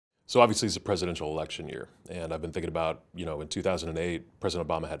So obviously it's a presidential election year, and I've been thinking about, in 2008, President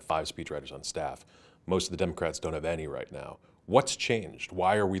Obama had 5 speechwriters on staff. Most of the Democrats don't have any right now. What's changed?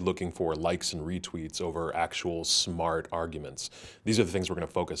 Why are we looking for likes and retweets over actual smart arguments? These are the things we're going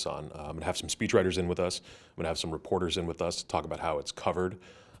to focus on. I'm going to have some speechwriters in with us. I'm going to have some reporters in with us to talk about how it's covered,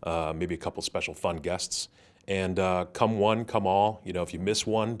 maybe a couple special fun guests. And come one, come all. If you miss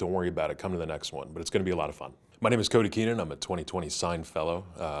one, don't worry about it. Come to the next one. But it's going to be a lot of fun. My name is Cody Keenan. I'm a 2020 Sine Fellow.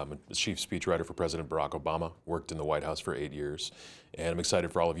 I'm a chief speechwriter for President Barack Obama. Worked in the White House for 8 years. And I'm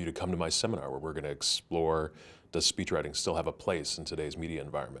excited for all of you to come to my seminar where we're going to explore, does speechwriting still have a place in today's media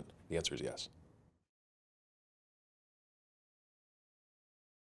environment? The answer is yes.